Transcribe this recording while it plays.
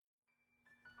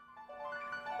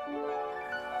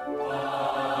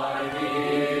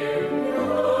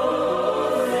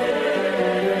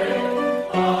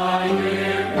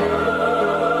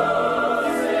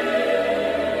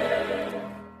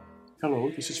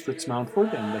Fritz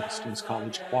Mountford and the Hastings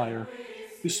College Choir.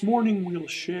 This morning we'll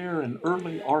share an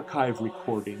early archive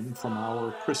recording from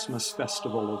our Christmas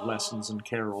Festival of Lessons and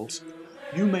Carols.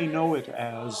 You may know it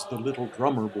as The Little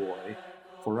Drummer Boy.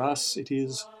 For us it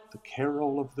is The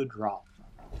Carol of the Drum.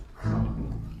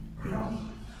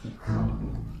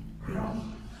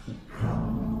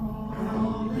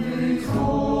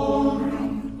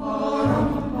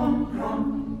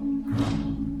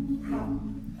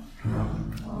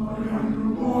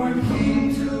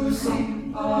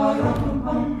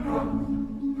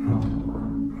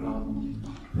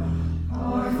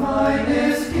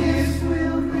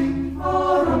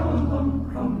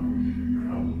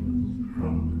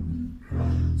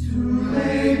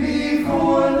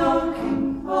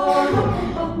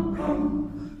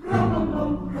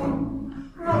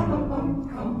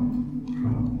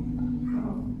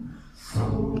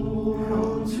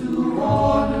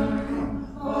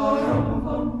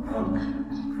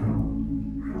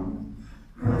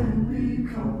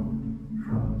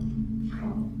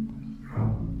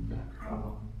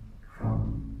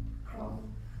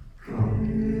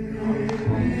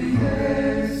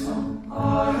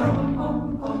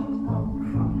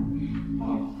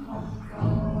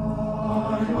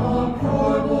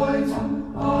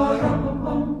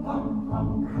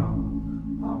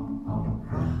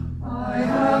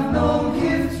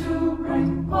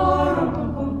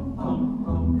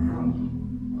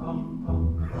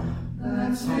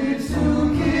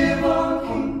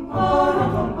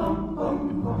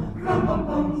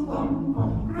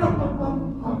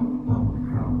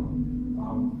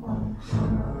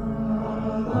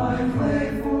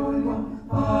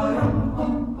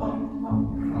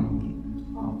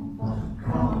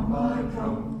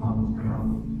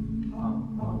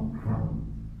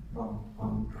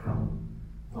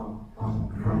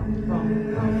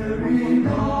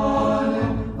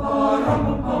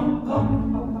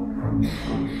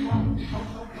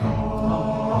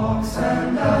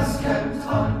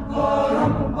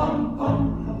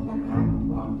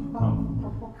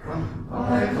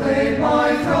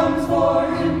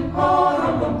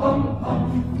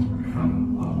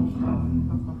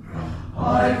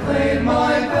 I played my